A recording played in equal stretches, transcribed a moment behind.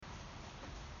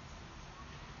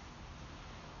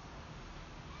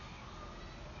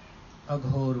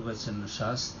Aghor Vachan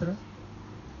Shastra,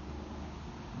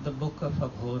 the book of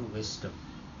Aghor wisdom.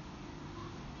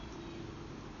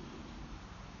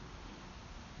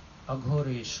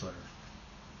 Aghoreshwar.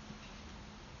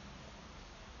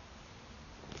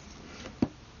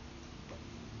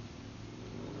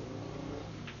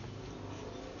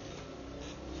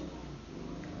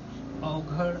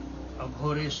 अवघड़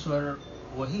Aghoreshwar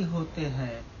वही होते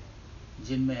हैं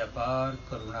जिनमें अपार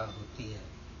करुणा होती है,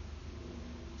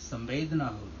 संवेदना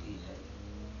होती है,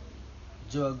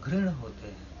 जो अघृण होते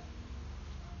हैं,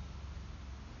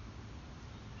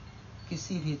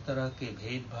 किसी भी तरह के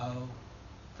भेदभाव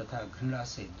तथा घृणा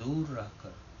से दूर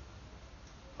रहकर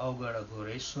अवघड़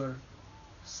अघोरेश्वर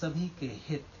सभी के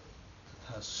हित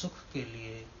तथा सुख के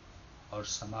लिए और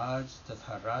समाज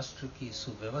तथा राष्ट्र की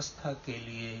सुव्यवस्था के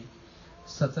लिए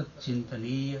सतत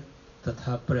चिंतनीय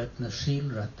तथा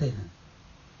प्रयत्नशील रहते हैं।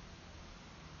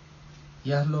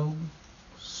 यह लोग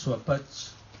स्वपक्ष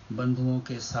बंधुओं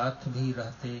के साथ भी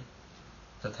रहते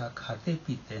तथा खाते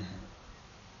पीते हैं।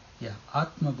 यह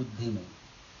आत्मबुद्धि में,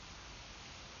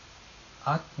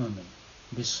 आत्म में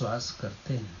विश्वास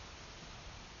करते हैं।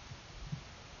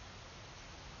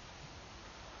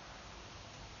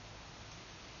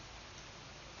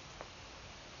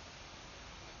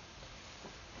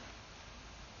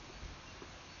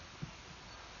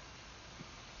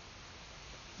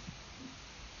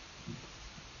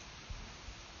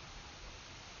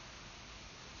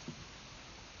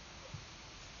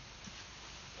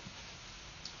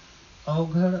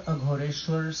 Aghar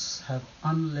Aghoreshwars have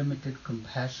unlimited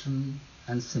compassion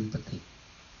and sympathy.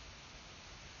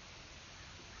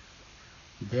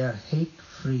 They are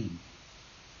hate-free,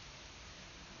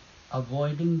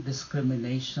 avoiding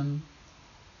discrimination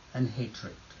and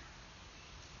hatred.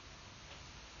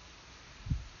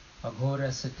 Aghor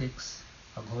ascetics,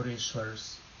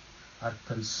 Aghoreshwars, are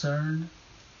concerned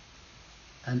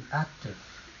and active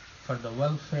for the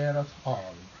welfare of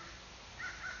all,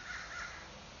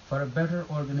 for a better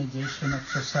organization of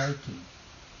society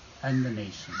and the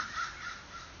nation.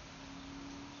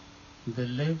 They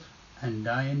live and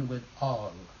dine with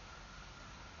all,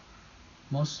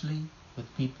 mostly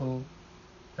with people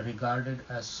regarded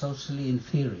as socially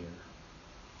inferior,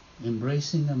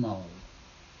 embracing them all.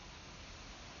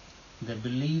 They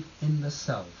believe in the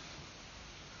self,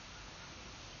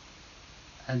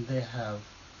 and they have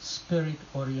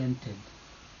spirit-oriented,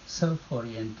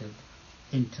 self-oriented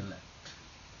intellect.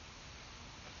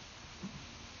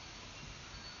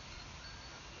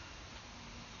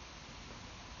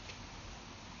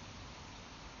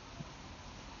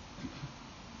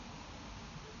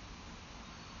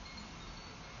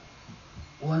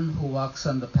 One who walks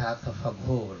on the path of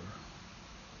Aghor,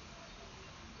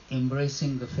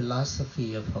 embracing the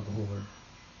philosophy of Aghor,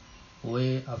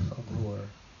 way of Aghor,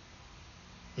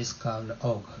 is called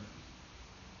Aghar.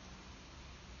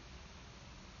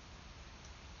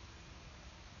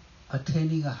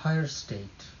 Attaining a higher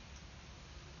state,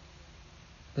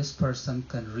 this person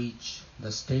can reach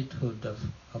the statehood of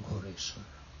Aghoreshwar.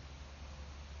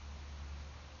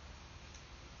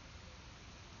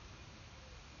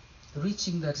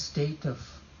 Reaching that state of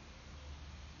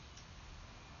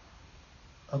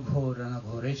Aghor and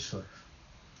Aghoreshwar,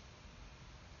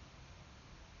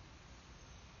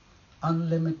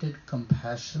 unlimited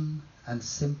compassion and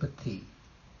sympathy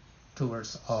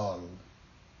towards all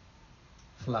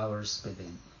flowers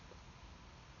within.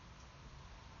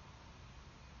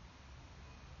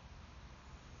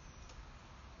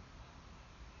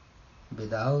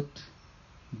 Without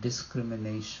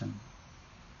discrimination.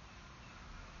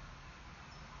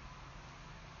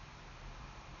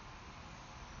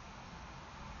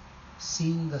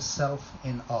 Seeing the self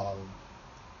in all.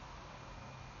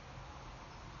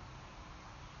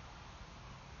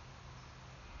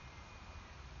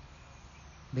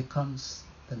 Becomes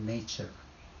the nature.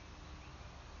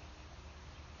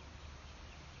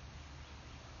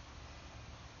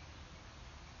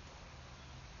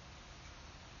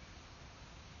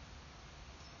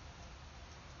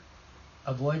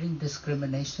 Avoiding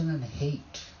discrimination and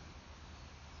hate.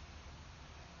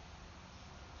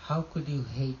 How could you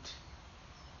hate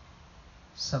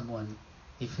someone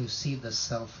if you see the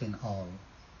self in all?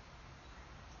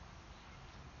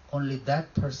 Only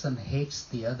that person hates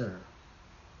the other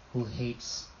who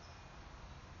hates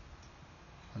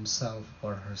himself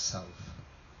or herself.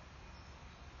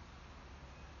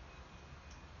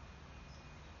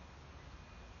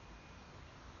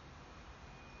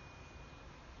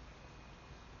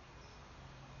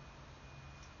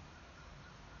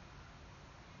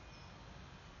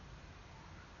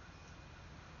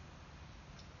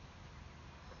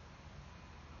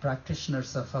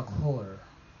 Practitioners of Aghor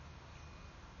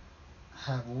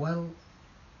have, well,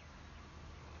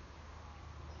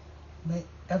 may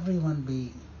everyone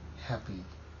be happy,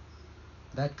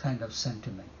 that kind of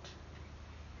sentiment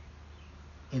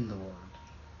in the world.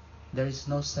 There is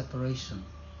no separation.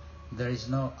 There is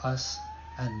no us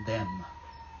and them.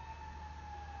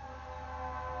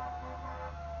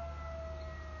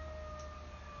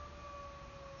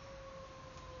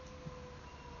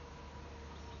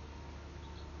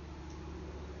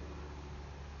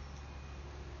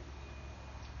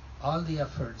 All the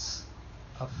efforts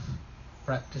of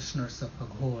practitioners of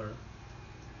Aghor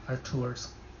are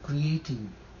towards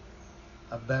creating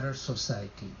a better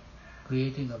society,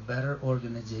 creating a better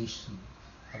organization,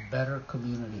 a better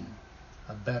community,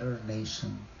 a better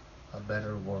nation, a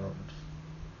better world.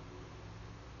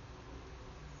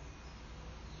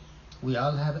 We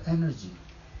all have energy.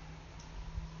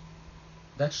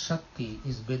 That Shakti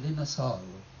is within us all.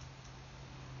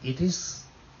 It is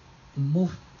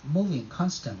moving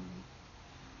constantly.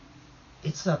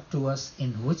 It's up to us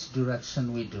in which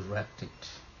direction we direct it,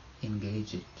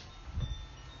 engage it.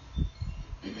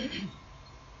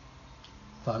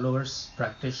 Followers,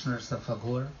 practitioners of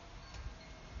Aghor,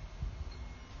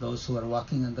 those who are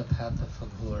walking on the path of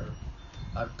Aghor,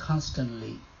 are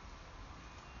constantly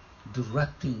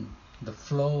directing the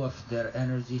flow of their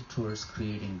energy towards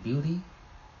creating beauty,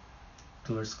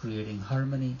 towards creating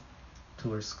harmony,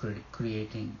 towards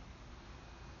creating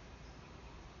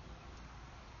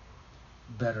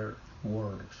better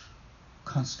world,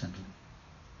 constantly.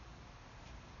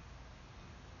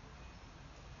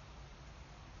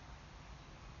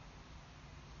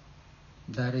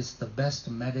 That is the best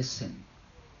medicine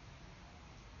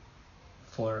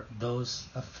for those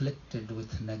afflicted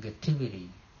with negativity,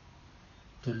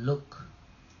 to look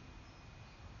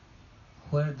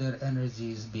where their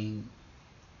energy is being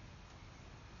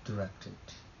directed.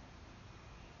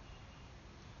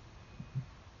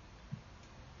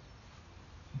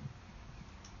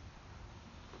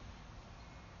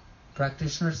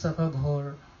 Practitioners of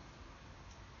Aghor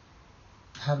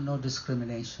have no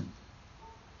discrimination.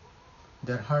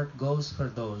 Their heart goes for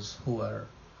those who are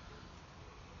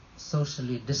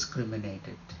socially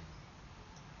discriminated.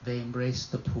 They embrace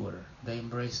the poor. They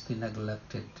embrace the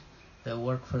neglected. They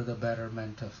work for the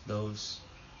betterment of those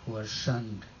who are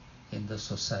shunned in the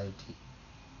society.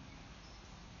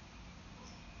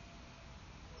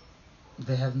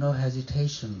 They have no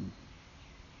hesitation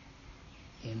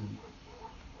in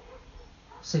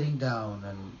sitting down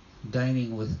and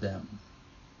dining with them.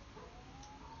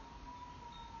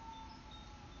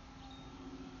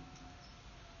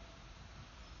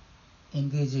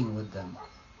 Engaging with them.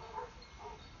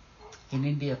 In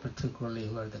India particularly,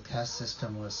 where the caste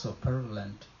system was so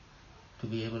prevalent, to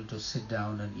be able to sit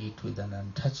down and eat with an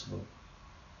untouchable.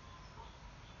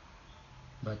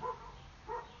 But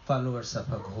followers of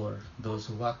Aghor, those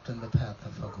who walked on the path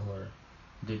of Aghor,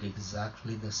 did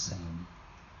exactly the same.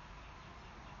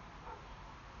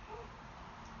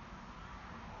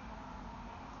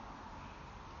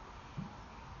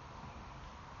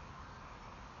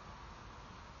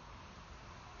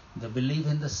 They believe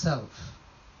in the self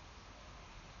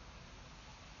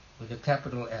with a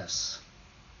capital S.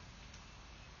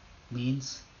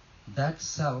 Means that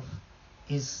self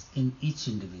is in each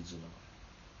individual.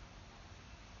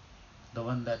 The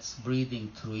one that's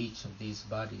breathing through each of these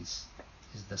bodies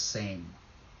is the same.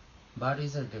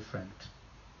 Bodies are different.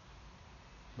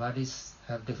 Bodies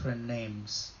have different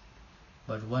names,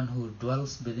 but one who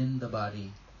dwells within the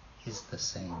body is the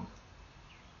same.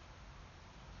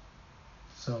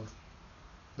 So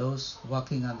those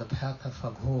walking on the path of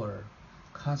Aghor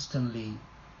constantly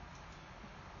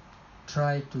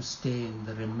try to stay in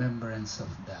the remembrance of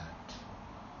that.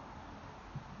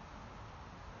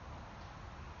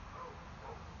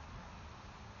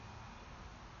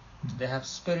 They have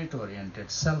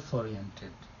spirit-oriented,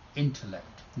 self-oriented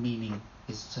intellect, meaning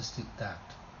is just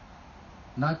that.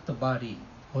 Not the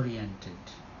body-oriented,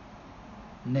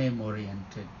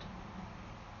 name-oriented,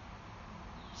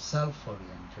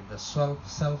 self-oriented, the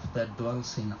self that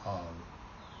dwells in all.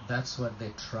 That's what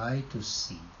they try to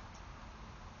see.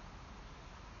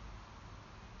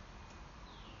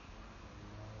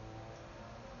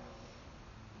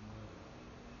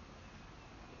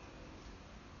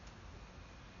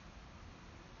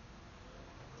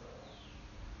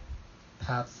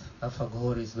 Path of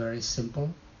Aghor is very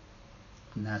simple,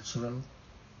 natural,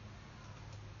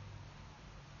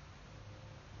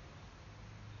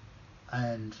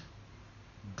 and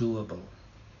doable.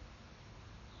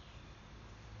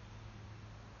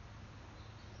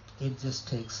 It just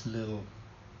takes little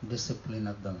discipline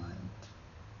of the mind.